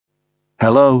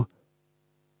Hello?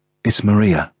 It's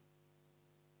Maria.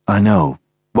 I know.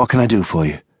 What can I do for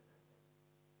you?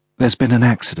 There's been an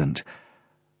accident.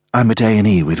 I'm at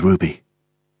A&E with Ruby.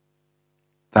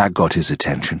 That got his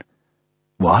attention.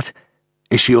 What?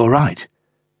 Is she all right?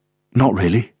 Not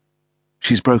really.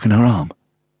 She's broken her arm.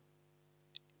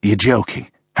 You're joking.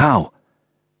 How?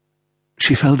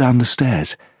 She fell down the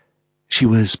stairs. She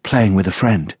was playing with a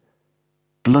friend.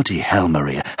 Bloody hell,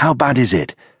 Maria. How bad is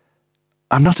it?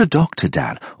 I'm not a doctor,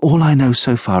 Dan. All I know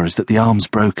so far is that the arm's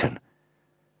broken.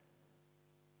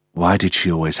 Why did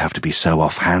she always have to be so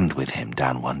offhand with him,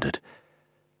 Dan wondered.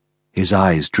 His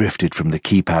eyes drifted from the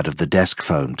keypad of the desk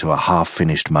phone to a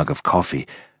half-finished mug of coffee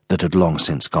that had long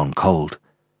since gone cold.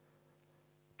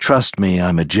 "Trust me,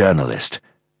 I'm a journalist,"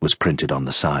 was printed on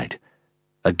the side.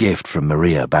 A gift from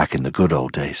Maria back in the good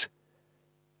old days.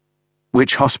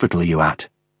 "Which hospital are you at?"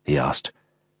 he asked.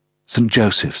 "St.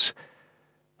 Joseph's.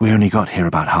 We only got here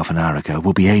about half an hour ago.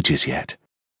 We'll be ages yet."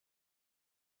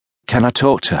 "Can I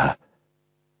talk to her?"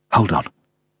 "Hold on."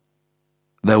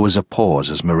 There was a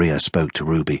pause as Maria spoke to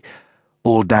Ruby.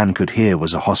 All Dan could hear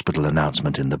was a hospital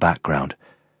announcement in the background.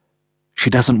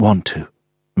 "She doesn't want to,"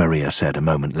 Maria said a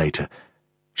moment later.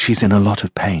 "She's in a lot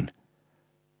of pain."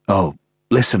 "Oh,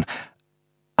 listen,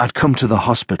 I'd come to the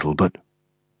hospital, but..."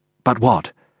 "But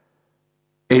what?"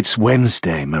 "It's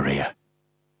Wednesday, Maria."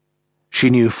 She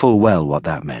knew full well what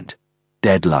that meant.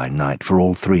 Deadline night for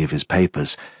all three of his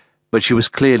papers, but she was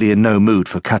clearly in no mood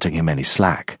for cutting him any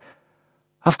slack.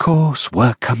 "Of course,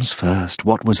 work comes first.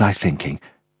 What was I thinking?"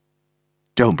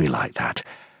 "Don't be like that.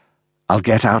 I'll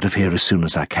get out of here as soon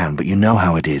as I can, but you know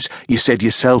how it is. You said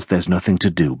yourself there's nothing to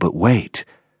do but wait."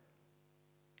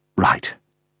 "Right.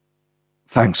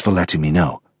 Thanks for letting me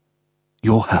know.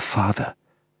 You're her father."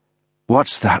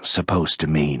 "What's that supposed to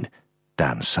mean?"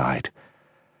 Dan sighed.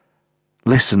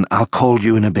 "Listen, I'll call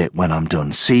you in a bit when I'm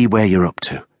done. See where you're up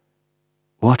to."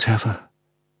 "Whatever."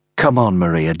 "Come on,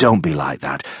 Maria, don't be like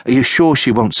that. Are you sure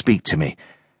she won't speak to me?"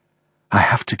 "I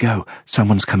have to go.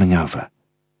 Someone's coming over."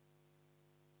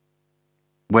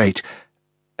 "Wait.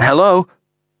 Hello?"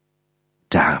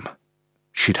 Damn.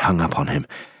 She'd hung up on him.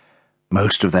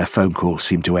 Most of their phone calls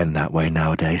seemed to end that way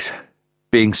nowadays.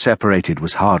 Being separated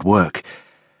was hard work,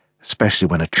 especially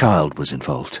when a child was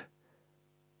involved.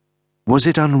 Was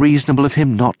it unreasonable of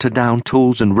him not to down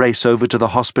tools and race over to the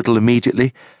hospital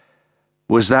immediately?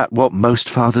 Was that what most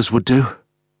fathers would do?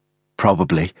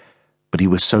 Probably, but he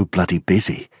was so bloody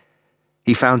busy.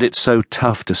 He found it so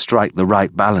tough to strike the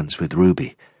right balance with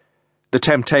Ruby. The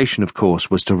temptation, of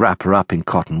course, was to wrap her up in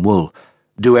cotton wool,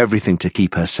 do everything to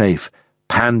keep her safe,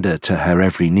 pander to her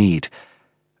every need.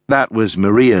 That was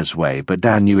Maria's way, but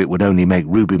Dan knew it would only make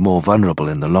Ruby more vulnerable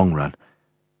in the long run.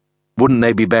 Wouldn't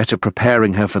they be better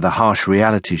preparing her for the harsh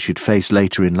realities she'd face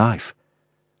later in life?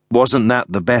 Wasn't that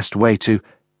the best way to...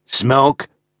 "Smoke?"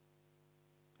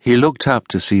 He looked up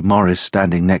to see Morris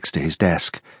standing next to his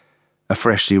desk, a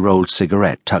freshly rolled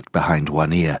cigarette tucked behind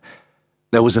one ear.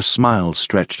 There was a smile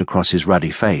stretched across his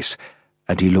ruddy face,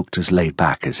 and he looked as laid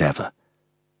back as ever.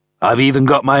 "I've even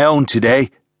got my own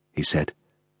today," he said.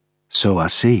 "So I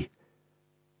see."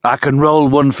 "I can roll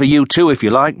one for you too if you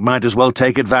like. Might as well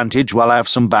take advantage while I have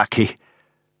some baccy."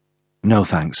 "No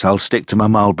thanks, I'll stick to my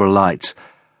Marlboro Lights.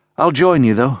 I'll join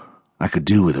you though. I could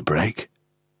do with a break."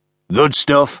 "Good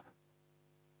stuff."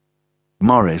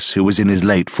 Morris, who was in his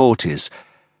late 40s,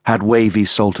 had wavy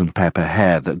salt and pepper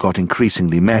hair that got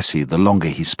increasingly messy the longer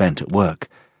he spent at work.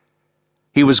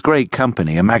 He was great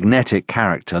company, a magnetic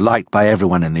character liked by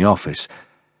everyone in the office.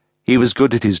 He was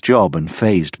good at his job and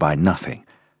fazed by nothing.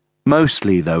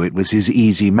 Mostly, though, it was his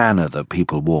easy manner that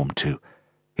people warmed to,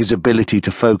 his ability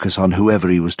to focus on whoever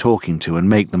he was talking to and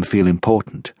make them feel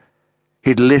important.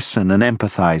 He'd listen and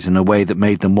empathize in a way that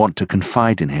made them want to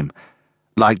confide in him,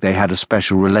 like they had a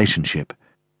special relationship.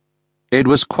 It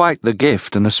was quite the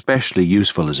gift and especially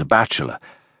useful as a bachelor.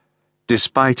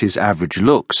 Despite his average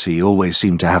looks, he always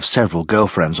seemed to have several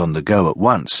girlfriends on the go at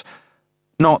once.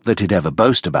 Not that he'd ever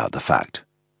boast about the fact.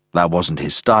 That wasn't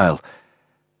his style.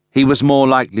 He was more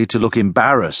likely to look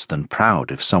embarrassed than proud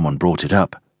if someone brought it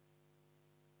up.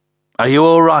 "Are you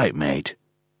all right, mate?"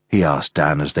 he asked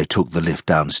Dan as they took the lift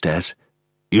downstairs.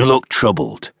 "You look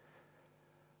troubled."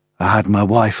 "I had my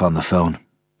wife on the phone.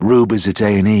 Ruby's at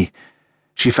A&E.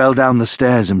 She fell down the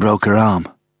stairs and broke her arm."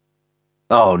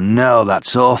 "Oh no,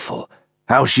 that's awful.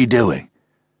 How's she doing?"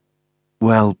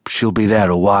 "Well, she'll be there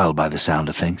a while by the sound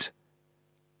of things."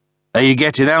 "Are you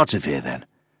getting out of here then?"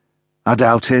 "I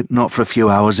doubt it, not for a few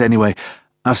hours anyway.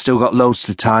 I've still got loads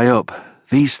to tie up.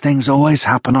 These things always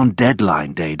happen on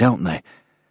deadline day, don't they?"